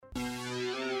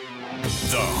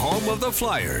The home of the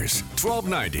Flyers,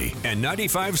 1290 and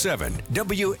 95.7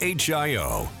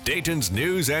 WHIO, Dayton's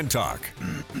News and Talk.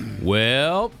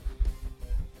 Well,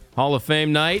 Hall of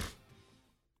Fame night,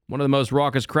 one of the most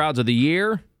raucous crowds of the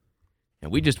year,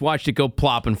 and we just watched it go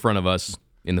plop in front of us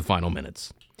in the final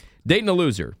minutes. Dayton a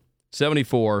loser,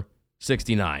 74-69.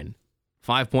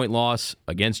 5-point loss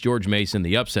against George Mason,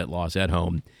 the upset loss at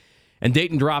home. And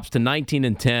Dayton drops to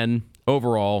 19-10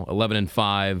 overall,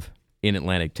 11-5 in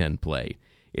Atlantic 10 play.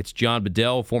 It's John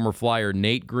Bedell, former Flyer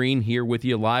Nate Green, here with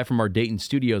you live from our Dayton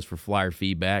studios for Flyer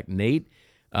Feedback. Nate,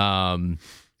 nip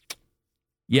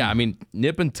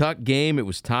and tuck game. It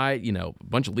was tied, a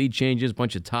bunch of lead changes, a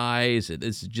bunch of ties.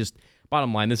 This is just,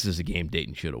 bottom line, this is a game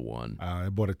Dayton should have won.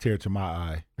 It brought a tear to my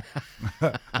eye.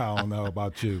 I don't know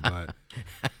about you, but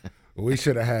we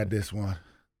should have had this one.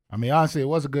 I mean, honestly, it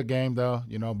was a good game, though.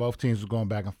 Both teams were going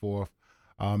back and forth.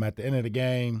 At the end of the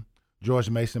game,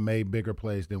 George Mason made bigger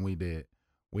plays than we did.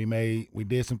 We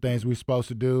did some things we were supposed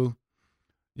to do.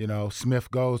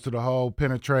 Smith goes to the hole,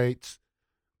 penetrates,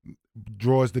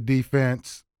 draws the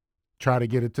defense, try to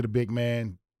get it to the big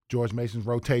man. George Mason's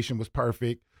rotation was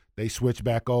perfect. They switched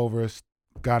back over,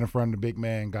 got in front of the big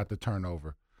man, got the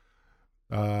turnover.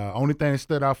 Only thing that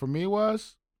stood out for me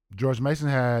was George Mason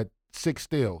had 6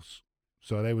 steals.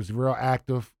 So they was real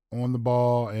active on the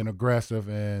ball and aggressive,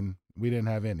 and we didn't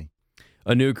have any.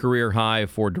 A new career high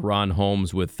for Deron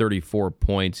Holmes with 34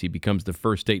 points. He becomes the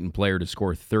first Dayton player to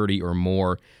score 30 or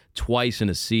more twice in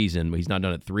a season. He's not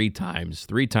done it 3 times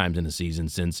in a season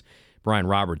since Brian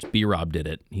Roberts, B-Rob, did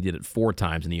it. He did it 4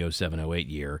 times in the 07-08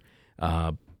 year.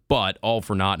 But all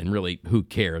for naught, and really, who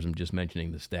cares? I'm just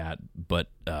mentioning the stat. But,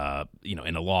 in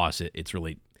a loss, it's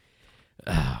really...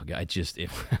 Oh, God,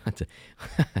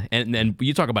 and then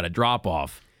you talk about a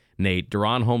drop-off, Nate.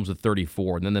 Deron Holmes with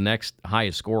 34, and then the next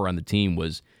highest scorer on the team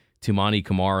was Tumani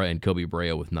Kamara and Kobe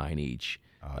Brea with 9 each.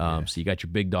 So you got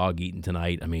your big dog eating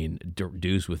tonight. I mean,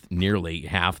 Deuce with nearly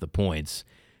half the points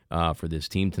for this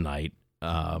team tonight,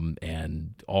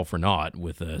 and all for naught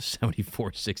with a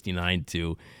 74-69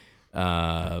 to,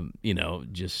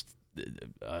 just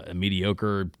a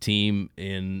mediocre team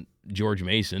in George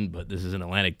Mason, but this is an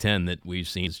Atlantic 10 that we've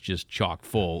seen is just chock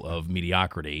full of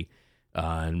mediocrity,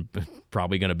 and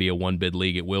probably going to be a one-bid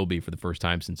league. It will be for the first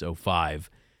time since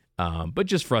 05. But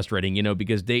just frustrating,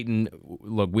 because Dayton,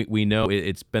 look, we know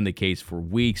it's been the case for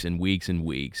weeks and weeks and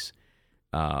weeks,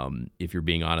 if you're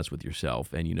being honest with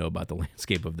yourself and you know about the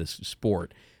landscape of this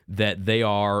sport, that they're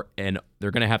going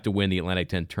to have to win the Atlantic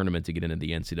 10 tournament to get into the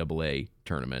NCAA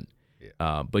tournament.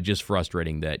 Yeah. But just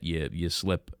frustrating that you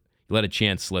let a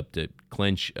chance slip to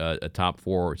clinch a top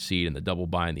 4 seed in the double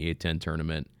bye in the A10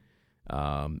 tournament,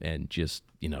 and just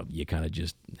you kind of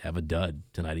just have a dud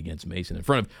tonight against Mason in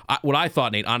front of what I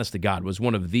thought, Nate, honest to God, was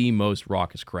one of the most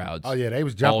raucous crowds. Oh yeah, they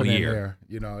was jumping all in year.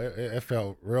 there. It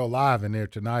felt real live in there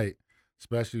tonight,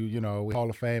 especially we Hall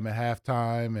of Fame at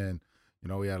halftime, and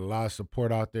we had a lot of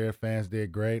support out there. Fans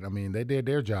did great. I mean, they did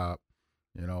their job.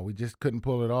 We just couldn't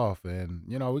pull it off. And,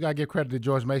 we got to give credit to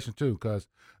George Mason, too, because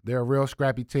they're a real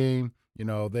scrappy team.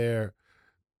 Their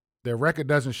record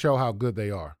doesn't show how good they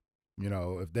are.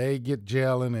 If they get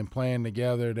gelling and playing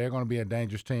together, they're going to be a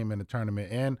dangerous team in the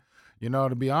tournament. And,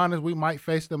 to be honest, we might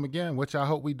face them again, which I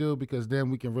hope we do, because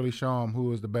then we can really show them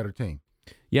who is the better team.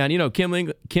 Yeah, and,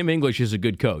 Kim English is a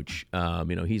good coach.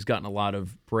 He's gotten a lot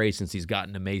of praise since he's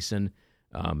gotten to Mason.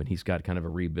 And he's got kind of a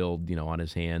rebuild, on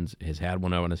his hands. Has had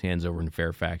one on his hands over in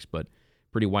Fairfax, but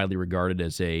pretty widely regarded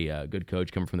as a good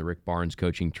coach coming from the Rick Barnes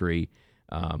coaching tree.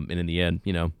 And in the end,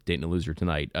 Dayton a loser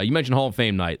tonight. You mentioned Hall of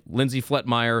Fame night. Lindsay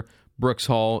Fletmeyer, Brooks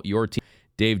Hall, your team,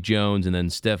 Dave Jones, and then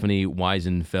Stephanie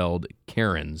Weisenfeld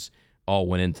Cairns all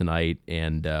went in tonight.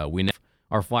 And we know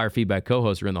our Flyer Feedback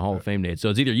co-hosts are in the Hall of Fame, Nate. So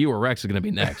it's either you or Rex is going to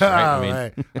be next,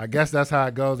 right? I guess that's how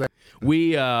it goes.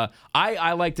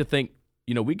 I like to think,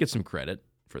 we get some credit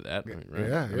for that, right?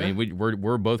 Yeah. I mean,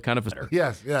 we're both kind of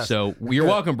yes. So you're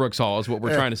welcome, Brooks Hall, is what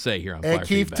we're trying to say here on Flyer and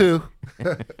Keith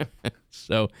Feedback. too.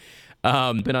 So,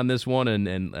 been on this one,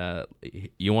 and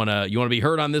you wanna be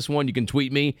heard on this one? You can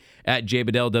tweet me at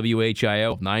JBedell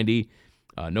WHIO 90.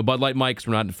 No Bud Light mics.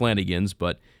 We're not in Flanagan's,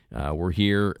 but we're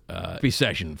here. Happy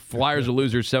session. Flyers are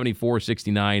losers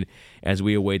 74-69 as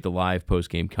we await the live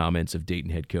post-game comments of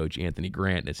Dayton head coach Anthony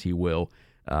Grant, as he will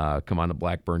come on the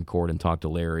Blackburn court and talk to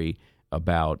Larry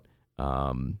about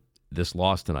this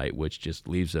loss tonight, which just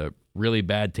leaves a really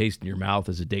bad taste in your mouth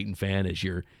as a Dayton fan as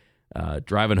you're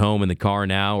driving home in the car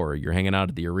now, or you're hanging out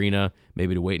at the arena,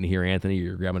 maybe to wait and hear Anthony, or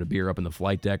you're grabbing a beer up in the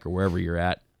flight deck or wherever you're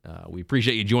at. We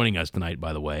appreciate you joining us tonight,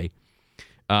 by the way.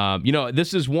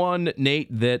 This is one,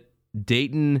 Nate, that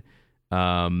Dayton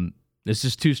This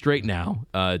is 2 straight now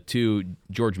to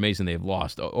George Mason they've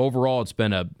lost. Overall, it's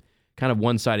been a kind of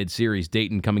one-sided series.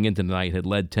 Dayton coming into tonight had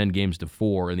led 10 games to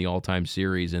 4 in the all-time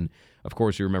series. And, of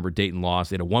course, you remember Dayton lost.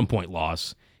 They had a 1-point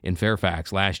loss in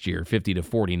Fairfax last year,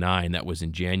 50-49. That was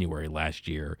in January last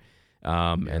year.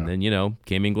 And then,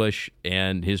 Cam English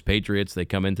and his Patriots, they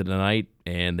come into the night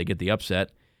and they get the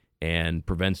upset and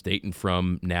prevents Dayton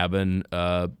from nabbing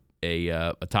a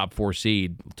top 4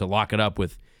 seed to lock it up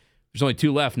with. There's only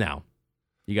 2 left now.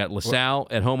 You got LaSalle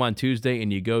at home on Tuesday,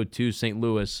 and you go to St.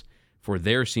 Louis for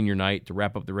their senior night to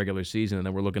wrap up the regular season, and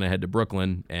then we're looking ahead to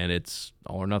Brooklyn, and it's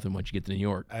all or nothing once you get to New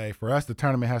York. Hey, for us, the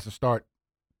tournament has to start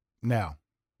now.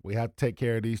 We have to take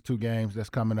care of these 2 games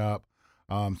that's coming up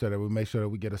so that we make sure that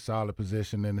we get a solid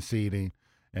position in the seeding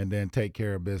and then take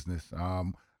care of business.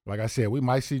 Like I said, we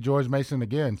might see George Mason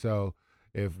again, so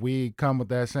if we come with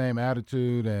that same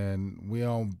attitude and we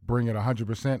don't bring it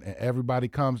 100% and everybody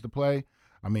comes to play,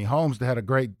 I mean, Holmes had a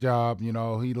great job. He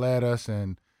led us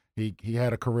and he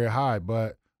had a career high,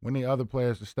 but we need other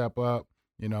players to step up.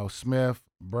 Smith,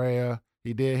 Brea,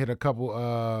 he did hit a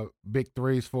couple big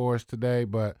threes for us today,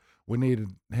 but we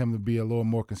needed him to be a little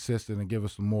more consistent and give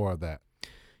us some more of that.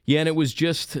 Yeah, and it was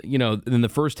just, in the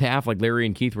first half, like Larry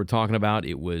and Keith were talking about,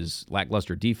 it was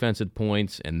lackluster defense at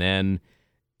points, and then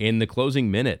in the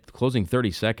closing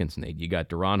 30 seconds, Nate, you got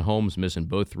Deron Holmes missing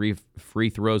both 3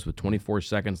 free throws with 24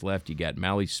 seconds left. You got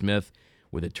Mally Smith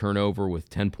with a turnover with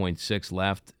 10.6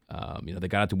 left. They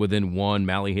got out to within 1.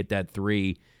 Mally hit that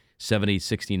 3,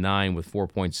 70-69 with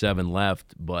 4.7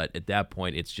 left. But at that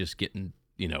point, it's just getting,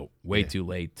 way too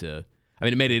late to –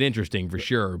 it made it interesting for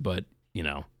sure, but,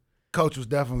 Coach was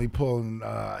definitely pulling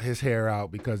his hair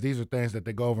out because these are things that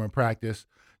they go over in practice.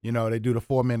 They do the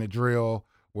 4-minute drill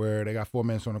where they got 4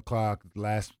 minutes on the clock,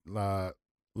 last 4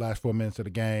 minutes of the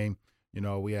game.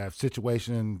 We have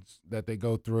situations that they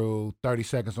go through, 30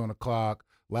 seconds on the clock,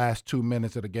 last 2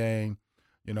 minutes of the game.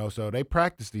 So they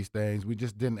practice these things. We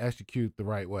just didn't execute the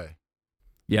right way.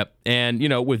 Yep. And,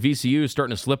 with VCU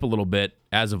starting to slip a little bit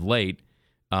as of late,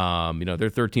 they're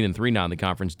 13-3 now in the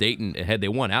conference. Dayton, had they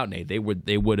won out, Nate, they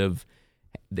would have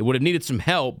needed some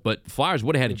help, but Flyers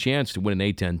would have had a chance to win an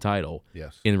A-10 title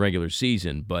in the regular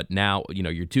season. But now,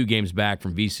 you're 2 games back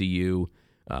from VCU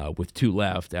with 2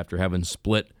 left after having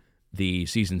split the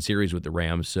season series with the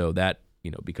Rams. So that,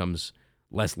 becomes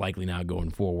less likely now going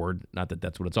forward. Not that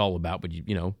that's what it's all about, but,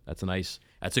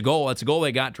 that's a goal. That's a goal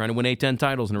they got, trying to win A-10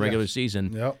 titles in the regular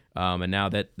season. Yep. And now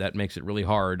that makes it really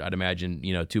hard. I'd imagine,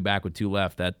 2 back with 2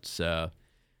 left. That's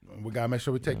we got to make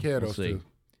sure we take care of those 2.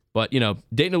 But,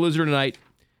 Dayton a loser tonight,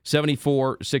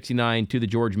 74-69 to the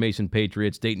George Mason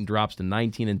Patriots. Dayton drops to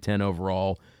 19-10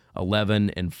 overall,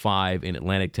 11-5 in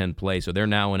Atlantic 10 play. So they're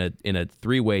now in a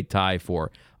 3-way tie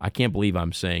for, I can't believe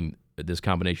I'm saying this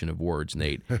combination of words,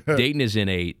 Nate. Dayton is in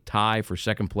a tie for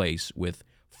second place with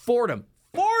Fordham.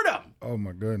 Oh,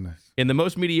 my goodness. In the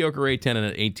most mediocre A-10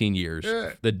 in 18 years,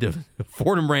 the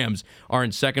Fordham Rams are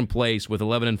in second place with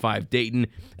 11-5 Dayton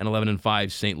and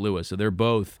 11-5 St. Louis. So they're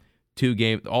both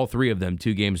all 3 of them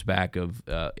 2 games back of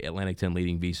Atlantic 10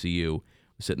 leading VCU,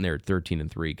 sitting there at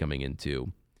 13-3 coming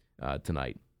into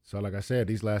tonight. So, like I said,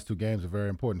 these last 2 games are very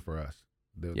important for us.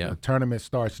 The tournament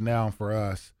starts now for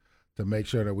us to make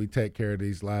sure that we take care of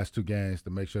these last 2 games, to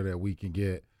make sure that we can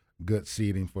get good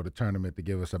seeding for the tournament to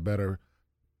give us a better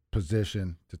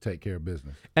position to take care of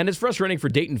business. And it's frustrating for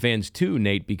Dayton fans too,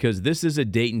 Nate, because this is a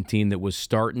Dayton team that was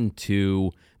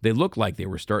they looked like they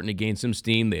were starting to gain some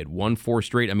steam. They had won 4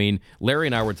 straight. Larry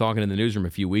and I were talking in the newsroom a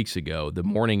few weeks ago, the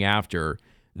morning after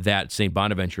that St.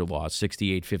 Bonaventure lost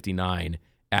 68-59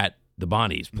 at the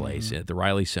Bonnie's place at the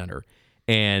Riley Center.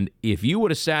 And if you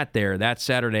would have sat there that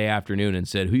Saturday afternoon and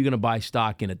said, who are you going to buy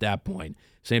stock in at that point,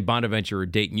 St. Bonaventure or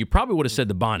Dayton, you probably would have said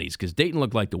the Bonnies, because Dayton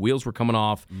looked like the wheels were coming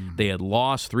off. They had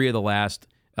lost 3 of the last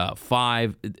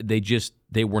 5.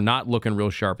 They were not looking real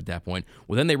sharp at that point.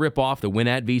 Well, then they rip off the win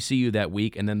at VCU that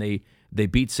week, and then they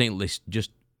beat St. Louis,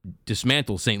 just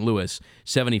dismantle St. Louis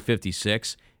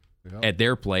 70-56 at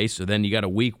their place. So then you got a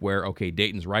week where, okay,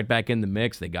 Dayton's right back in the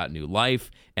mix. They got new life,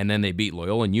 and then they beat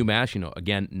Loyola and UMass.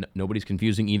 Again, nobody's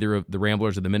confusing either of the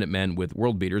Ramblers or the Minutemen with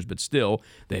world beaters, but still,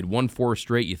 they had won 4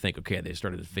 straight. You think, okay, they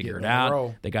started to figure it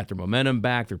out. They got their momentum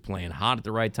back. They're playing hot at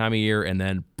the right time of year, and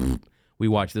then we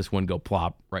watch this one go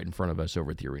plop right in front of us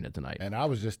over at the arena tonight. And I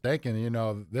was just thinking,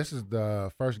 this is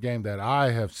the first game that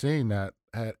I have seen that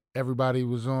had everybody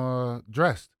was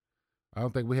dressed. I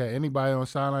don't think we had anybody on the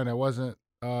sideline that wasn't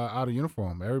out of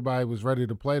uniform. Everybody was ready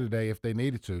to play today if they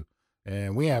needed to,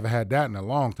 and we haven't had that in a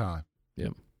long time.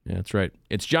 Yep. Yeah, that's right.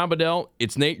 It's John Bedell,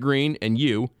 it's Nate Green, and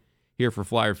you here for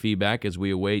Flyer Feedback as we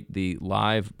await the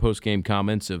live post-game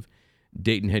comments of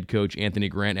Dayton head coach Anthony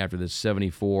Grant after the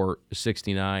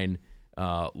 74-69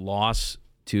 loss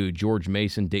to George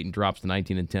Mason. Dayton drops to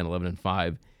 19-10,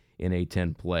 11-5 in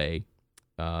A10 play.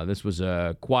 This was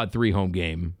a quad 3 home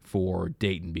game for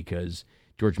Dayton because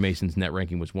George Mason's net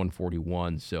ranking was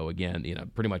 141. So again,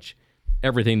 pretty much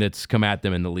everything that's come at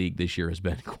them in the league this year has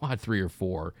been quad 3 or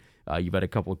 4. You've had a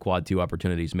couple of quad 2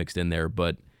 opportunities mixed in there,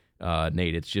 but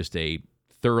Nate, it's just a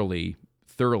thoroughly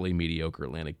mediocre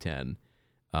Atlantic 10.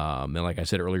 And like I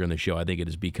said earlier in the show, I think it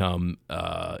has become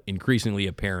increasingly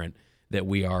apparent that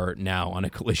we are now on a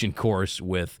collision course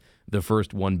with the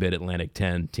first one-bid Atlantic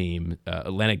 10 team,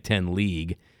 Atlantic 10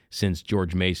 league, since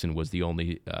George Mason was the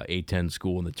only A10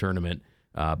 school in the tournament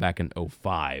back in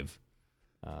 2005.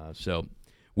 So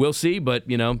we'll see, but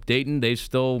Dayton, they've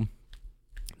still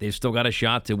got a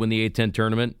shot to win the A10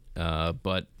 tournament.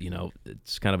 But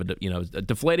it's kind of a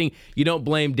deflating. You don't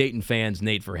blame Dayton fans,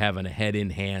 Nate, for having a head in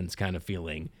hands kind of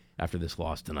feeling after this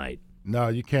loss tonight. No,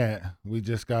 you can't. We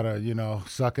just got to,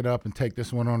 suck it up and take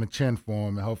this one on the chin for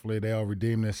them, and hopefully they'll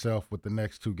redeem themselves with the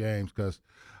next 2 games because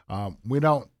we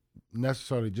don't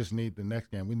necessarily just need the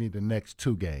next game. We need the next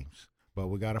 2 games. But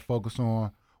we got to focus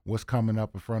on what's coming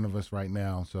up in front of us right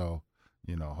now. So,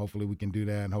 hopefully we can do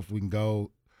that, and hopefully we can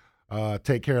go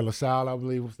take care of LaSalle, I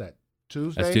believe. What's that,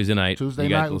 Tuesday? That's Tuesday night. You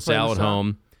got LaSalle at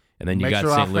home, and then you got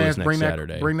St. Louis next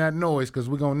Saturday. Bring that noise because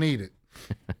we're going to need it.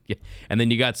 Yeah. And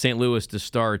then you got St. Louis to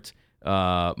start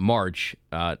March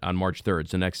on March 3rd.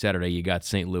 So next Saturday you got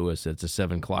St. Louis. It's a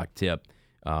 7 o'clock tip,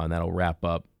 and that'll wrap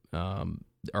up.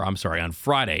 On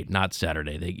Friday, not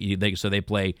Saturday. They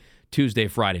play Tuesday,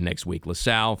 Friday next week.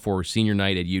 LaSalle for senior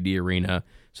night at UD Arena.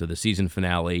 So the season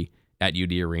finale at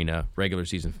UD Arena, regular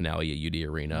season finale at UD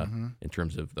Arena in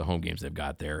terms of the home games they've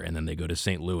got there, and then they go to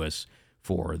St. Louis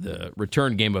for the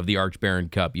return game of the Arch Barron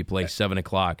Cup. You play 7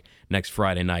 o'clock next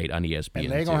Friday night on ESPN.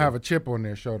 And they're going to have a chip on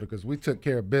their shoulder because we took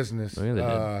care of business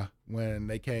when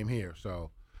they came here. So,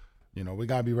 we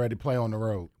got to be ready to play on the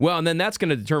road. Well, and then that's going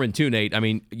to determine, too, Nate. I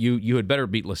mean, you had better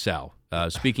beat LaSalle.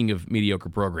 Speaking of mediocre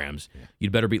programs,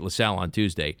 you'd better beat LaSalle on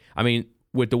Tuesday. I mean,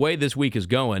 with the way this week is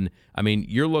going,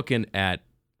 you're looking at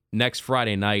next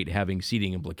Friday night having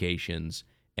seeding implications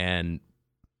and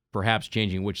perhaps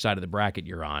changing which side of the bracket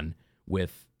you're on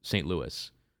with St.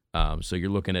 Louis. So you're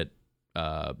looking at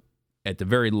the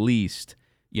very least,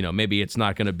 maybe it's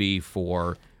not going to be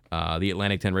for the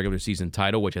Atlantic 10 regular season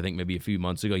title, which I think maybe a few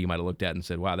months ago you might have looked at and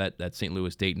said, wow, that St.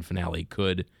 Louis Dayton finale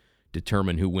could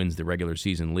determine who wins the regular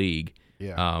season league.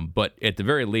 Yeah. But at the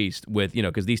very least, with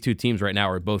because these 2 teams right now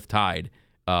are both tied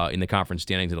in the conference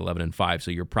standings at 11-5,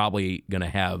 so you're probably going to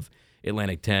have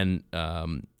Atlantic 10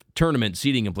 tournament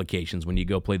seeding implications when you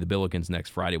go play the Billikens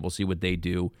next Friday. We'll see what they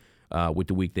do with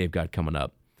the week they've got coming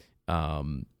up.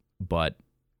 But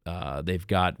they've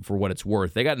got, for what it's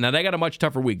worth, they got a much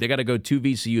tougher week. They got to go to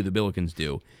VCU, the Billikens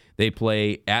do. They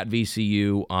play at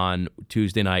VCU on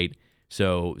Tuesday night,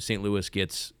 so St. Louis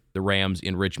gets the Rams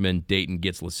in Richmond, Dayton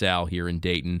gets LaSalle here in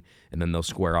Dayton, and then they'll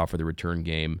square off for the return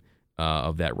game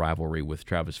of that rivalry with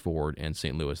Travis Ford and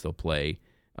St. Louis. They'll play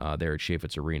there at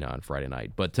Chaifetz Arena on Friday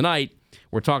night. But tonight,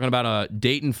 we're talking about a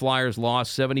Dayton Flyers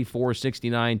loss,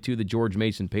 74-69 to the George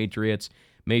Mason Patriots.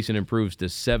 Mason improves to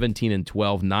 17-12,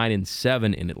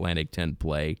 9-7 in Atlantic 10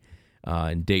 play.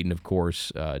 And Dayton, of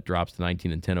course, drops to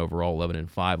 19-10 overall,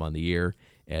 11-5 on the year,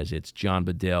 as it's John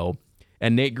Bedell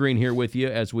and Nate Green here with you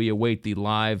as we await the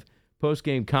live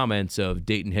post-game comments of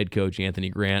Dayton head coach Anthony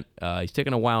Grant. He's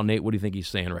taking a while. Nate, what do you think he's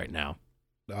saying right now?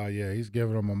 Yeah, he's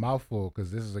giving them a mouthful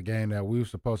because this is a game that we were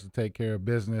supposed to take care of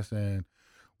business, and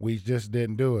we just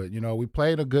didn't do it. We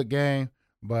played a good game,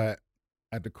 but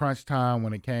at the crunch time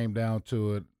when it came down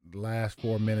to it, the last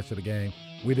 4 minutes of the game,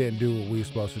 we didn't do what we were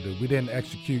supposed to do. We didn't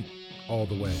execute all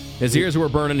the way. His ears were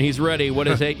burning. He's ready. What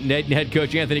does head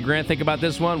coach Anthony Grant think about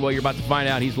this one? Well, you're about to find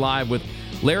out. He's live with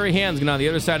Larry Hansgen on the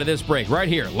other side of this break, right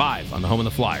here, live on the home of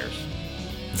the Flyers.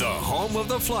 The home of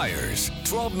the Flyers,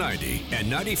 1290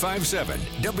 and 95.7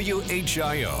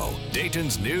 WHIO,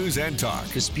 Dayton's News and Talk.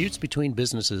 Disputes between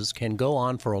businesses can go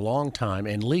on for a long time,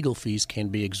 and legal fees can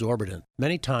be exorbitant.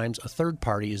 Many times, a third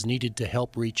party is needed to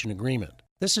help reach an agreement.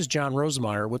 This is John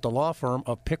Rosemeyer with the law firm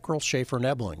of Pickrell, Schaefer,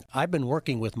 Nebling. I've been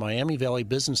working with Miami Valley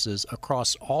businesses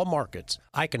across all markets.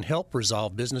 I can help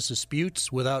resolve business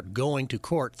disputes without going to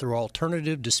court through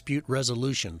alternative dispute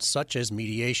resolution, such as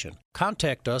mediation.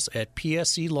 Contact us at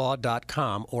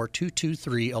psclaw.com or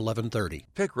 223-1130.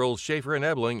 Pickrell, Schaefer, and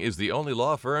Ebling is the only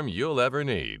law firm you'll ever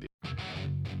need.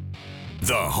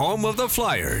 The home of the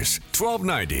Flyers,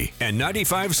 1290 and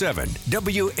 95.7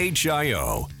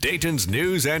 WHIO, Dayton's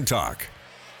News and Talk.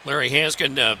 Larry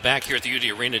Hanskin back here at the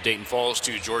UD Arena. Dayton falls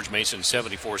to George Mason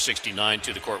 74-69.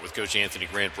 To the court with Coach Anthony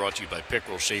Grant, brought to you by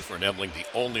Pickrell, Schaefer, and Ebling, the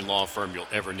only law firm you'll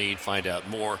ever need. Find out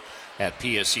more at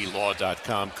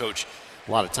psclaw.com. Coach,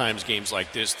 a lot of times games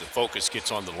like this, the focus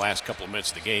gets on the last couple of minutes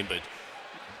of the game, but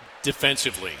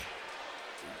defensively,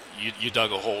 you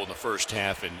dug a hole in the first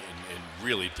half, and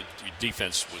really the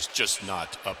defense was just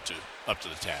not up to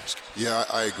the task. Yeah,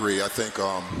 I agree. I think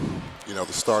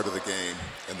the start of the game,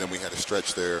 and then we had a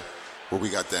stretch there where we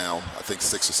got down, I think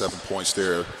 6 or 7 points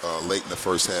there late in the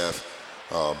first half.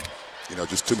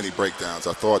 Just too many breakdowns.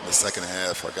 I thought in the second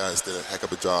half our guys did a heck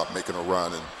of a job making a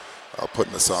run and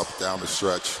putting us up down the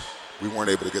stretch. We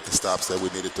weren't able to get the stops that we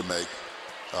needed to make.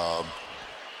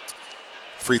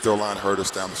 Free throw line hurt us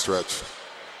down the stretch.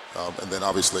 And then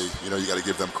obviously, you got to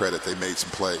give them credit. They made some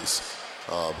plays.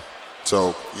 At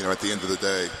the end of the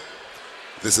day,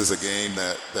 this is a game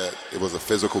that it was a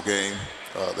physical game.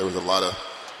 There was a lot of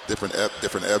different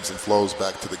ebbs and flows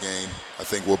back to the game. I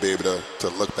think we'll be able to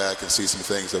look back and see some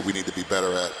things that we need to be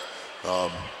better at.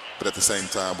 But at the same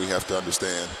time, we have to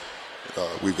understand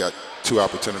we've got 2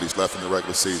 opportunities left in the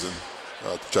regular season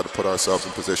to try to put ourselves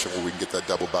in position where we can get that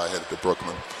double bye headed to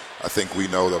Brooklyn. I think we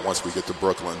know that once we get to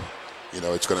Brooklyn,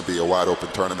 it's going to be a wide open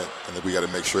tournament, and that we got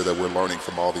to make sure that we're learning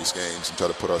from all these games and try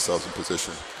to put ourselves in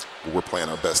position where we're playing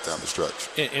our best down the stretch.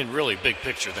 And really, big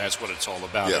picture, that's what it's all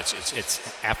about. Yeah. It's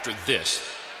after this,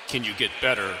 can you get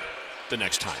better the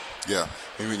next time? Yeah,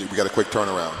 we got a quick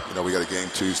turnaround. We got a game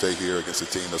Tuesday here against a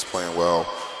team that's playing well,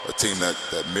 a team that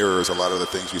mirrors a lot of the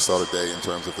things we saw today in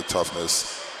terms of the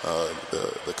toughness,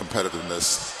 the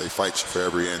competitiveness. They fight you for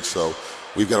every inch. So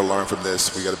we've got to learn from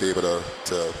this. We got to be able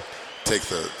to take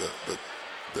the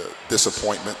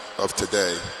disappointment of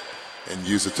today and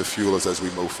use it to fuel us as we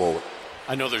move forward.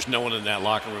 I know there's no one in that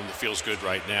locker room that feels good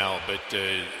right now, but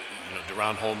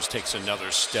DeRon Holmes takes another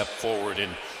step forward in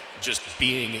just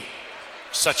being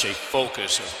such a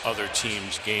focus of other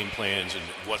teams' game plans and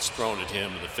what's thrown at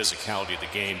him and the physicality of the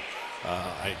game.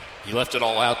 He left it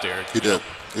all out there. He did.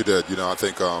 I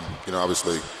think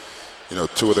obviously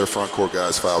 2 of their front court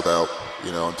guys fouled out.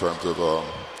 In terms of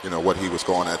what he was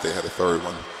going at. They had a third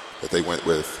one that they went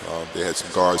with. They had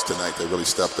some guards tonight that really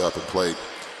stepped up and played,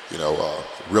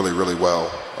 really, really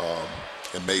well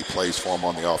and made plays for them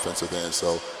on the offensive end.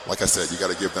 So, like I said, you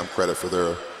got to give them credit for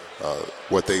their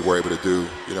what they were able to do,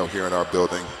 here in our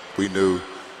building. We knew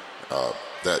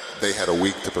that they had a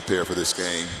week to prepare for this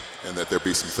game and that there'd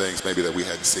be some things maybe that we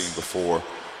hadn't seen before.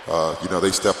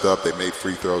 They stepped up. They made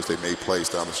free throws. They made plays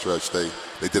down the stretch. They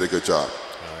did a good job.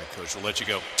 All right, Coach, we'll let you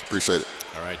go. Appreciate it.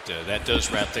 All right, that does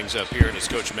wrap things up here. And as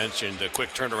Coach mentioned, a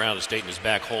quick turnaround as Dayton is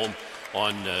back home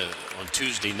on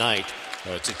Tuesday night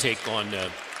to take on the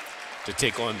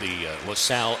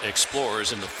LaSalle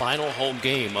Explorers in the final home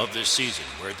game of this season.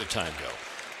 Where'd the time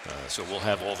go? So we'll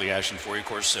have all the action for you. Of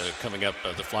course, coming up,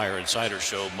 the Flyer Insider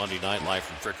Show Monday night live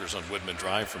from Frickers on Woodman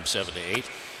Drive from 7 to 8.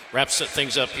 Wraps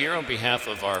things up here on behalf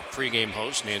of our pregame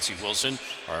host, Nancy Wilson,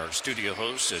 our studio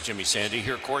host, Jimmy Sandy,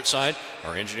 here courtside,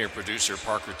 our engineer-producer,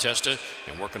 Parker Testa,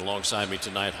 and working alongside me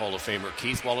tonight, Hall of Famer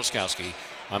Keith Walaskowski.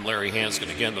 I'm Larry Hanskin.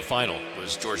 Again, the final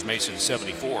was George Mason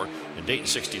 74 and Dayton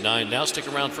 69. Now stick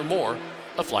around for more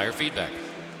of Flyer Feedback.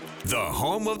 The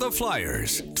home of the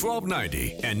Flyers,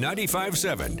 1290 and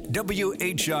 95.7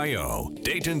 WHIO,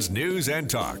 Dayton's News and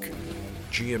Talk.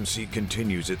 GMC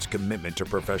continues its commitment to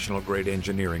professional-grade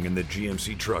engineering in the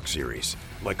GMC Truck Series,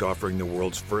 like offering the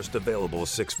world's first available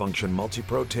 6-function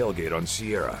multi-pro tailgate on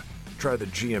Sierra. Try the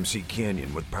GMC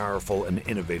Canyon with powerful and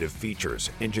innovative features,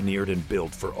 engineered and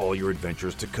built for all your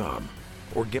adventures to come.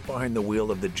 Or get behind the wheel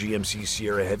of the GMC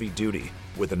Sierra Heavy Duty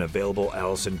with an available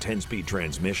Allison 10-speed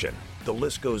transmission. The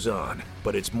list goes on,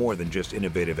 but it's more than just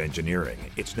innovative engineering.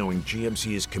 It's knowing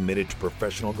GMC is committed to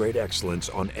professional-grade excellence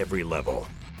on every level.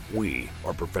 We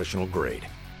are professional grade.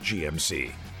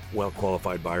 GMC.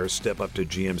 Well-qualified buyers step up to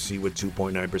GMC with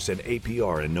 2.9%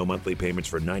 APR and no monthly payments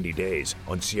for 90 days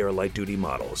on Sierra Light Duty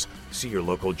models. See your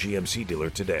local GMC dealer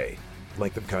today.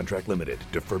 Length of contract limited.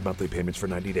 Deferred monthly payments for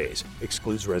 90 days.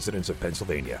 Excludes residents of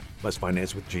Pennsylvania. Must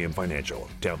finance with GM Financial.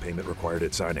 Down payment required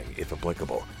at signing, if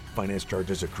applicable. Finance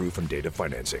charges accrue from date of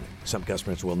financing. Some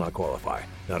customers will not qualify.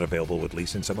 Not available with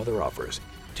lease and some other offers.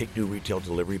 Take new retail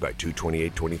delivery by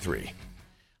 2/28/23.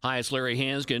 Hi, it's Larry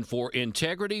Hanskin for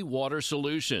Integrity Water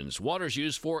Solutions. Water's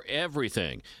used for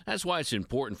everything. That's why it's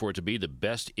important for it to be the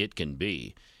best it can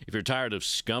be. If you're tired of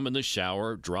scum in the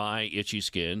shower, dry, itchy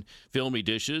skin, filmy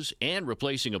dishes, and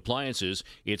replacing appliances,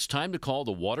 it's time to call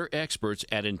the water experts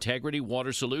at Integrity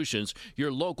Water Solutions,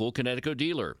 your local Connecticut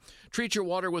dealer. Treat your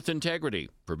water with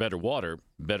integrity. For better water,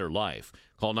 better life.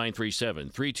 Call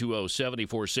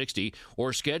 937-320-7460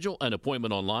 or schedule an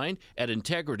appointment online at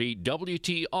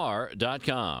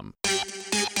integritywtr.com.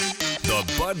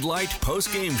 The Bud Light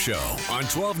Post-Game Show on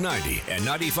 1290 and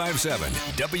 95.7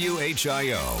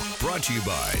 WHIO. Brought to you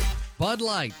by Bud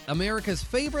Light, America's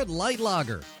favorite light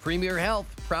lager. Premier Health,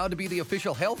 proud to be the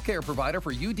official healthcare provider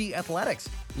for UD Athletics.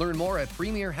 Learn more at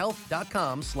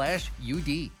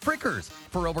premierhealth.com/UD. Frickers,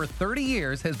 for over 30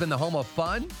 years, has been the home of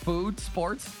fun, food,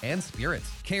 sports, and spirits.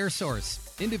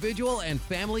 CareSource, individual and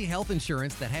family health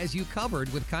insurance that has you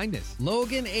covered with kindness.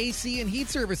 Logan AC and Heat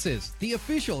Services, the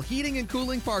official heating and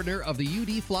cooling partner of the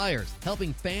UD Flyers,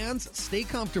 helping fans stay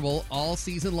comfortable all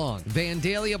season long.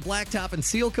 Vandalia Blacktop and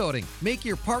Seal Coating, make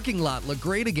your parking lot look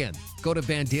great again. Go to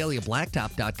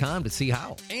VandaliaBlacktop.com to see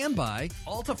how. And by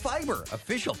Alta Fiber,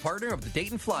 official partner of the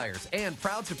Dayton Flyers and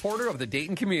proud supporter of the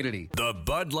Dayton community. the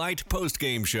Bud Light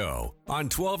Post-Game Show on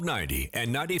 1290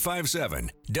 and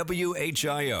 95.7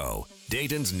 WHIO.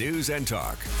 Dayton's News and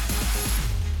Talk.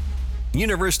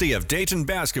 University of Dayton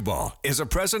Basketball is a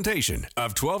presentation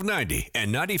of 1290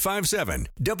 and 95.7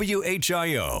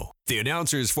 WHIO. The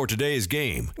announcers for today's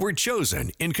game were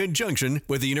chosen in conjunction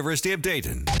with the University of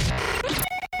Dayton.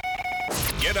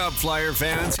 Get up, Flyer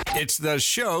fans. It's the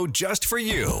show just for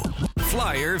you.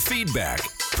 Flyer Feedback,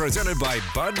 presented by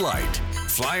Bud Light.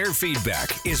 Flyer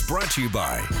Feedback is brought to you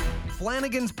by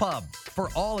Flanagan's Pub, for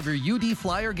all of your UD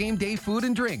Flyer game day food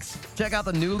and drinks. Check out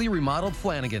the newly remodeled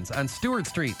Flanagan's on Stewart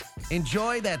Street.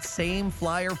 Enjoy that same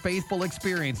Flyer faithful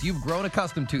experience you've grown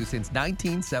accustomed to since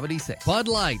 1976. Bud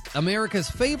Light, America's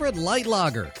favorite light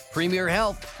lager. Premier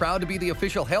Health, proud to be the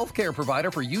official healthcare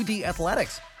provider for UD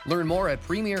Athletics. Learn more at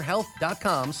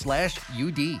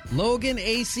premierhealth.com/UD. Logan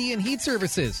AC and Heat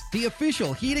Services, the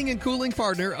official heating and cooling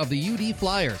partner of the UD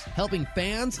Flyers, helping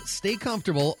fans stay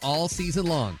comfortable all season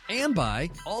long. And by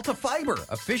Alta Fiber,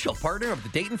 official partner of the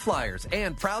Dayton Flyers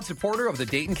and proud supporter of the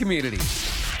Dayton community.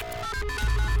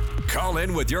 Call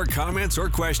in with your comments or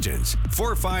questions.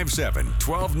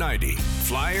 457-1290.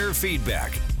 Flyer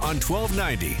Feedback on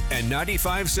 1290 and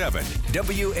 95.7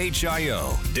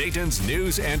 WHIO. Dayton's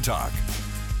News and Talk.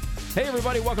 Hey,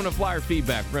 everybody, welcome to Flyer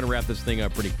Feedback. We're going to wrap this thing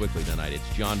up pretty quickly tonight.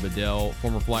 It's John Bedell,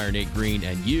 former Flyer Nate Green,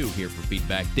 and you here for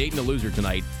Feedback. Dayton a loser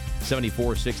tonight,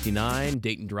 74-69.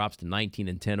 Dayton drops to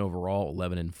 19-10 overall,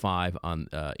 11-5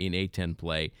 in A10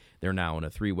 play. They're now in a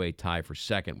three-way tie for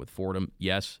second with Fordham.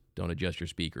 Yes, don't adjust your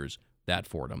speakers. That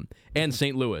Fordham. And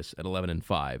St. Louis at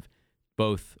 11-5.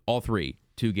 All three,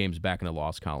 2 games back in the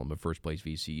loss column of first place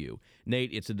VCU.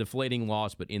 Nate, it's a deflating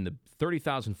loss, but in the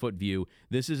 30,000-foot view,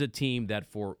 this is a team that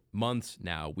for months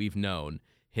now we've known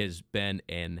has been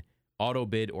an auto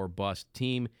bid or bust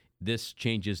team. This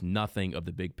changes nothing of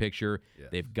the big picture. Yeah.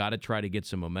 They've got to try to get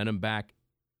some momentum back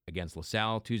against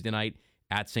LaSalle Tuesday night,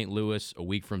 at St. Louis a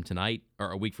week from tonight, or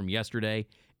a week from yesterday,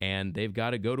 and they've got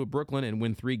to go to Brooklyn and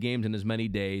win 3 games in as many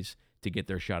days to get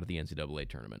their shot at the NCAA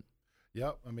tournament.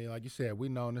 Yep. I mean, like you said,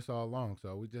 we've known this all along.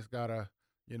 So we just got to,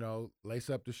 lace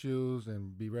up the shoes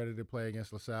and be ready to play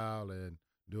against LaSalle and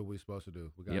do what we're supposed to do.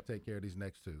 We got to take care of these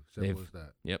next 2. Simple as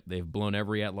that. Yep. They've blown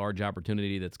every at-large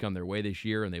opportunity that's come their way this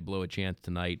year, and they blow a chance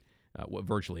tonight,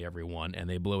 virtually everyone, and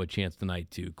they blow a chance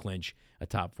tonight to clinch a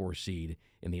top 4 seed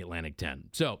in the Atlantic 10.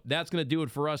 So that's going to do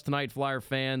it for us tonight, Flyer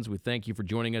fans. We thank you for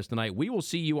joining us tonight. We will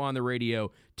see you on the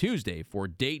radio Tuesday for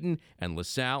Dayton and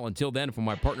LaSalle. Until then, for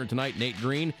my partner tonight, Nate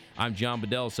Green, I'm John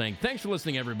Bedell saying thanks for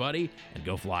listening, everybody, and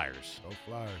go Flyers. Go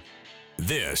Flyers.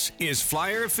 This is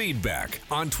Flyer Feedback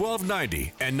on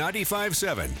 1290 and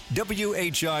 95.7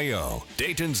 WHIO.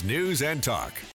 Dayton's News and Talk.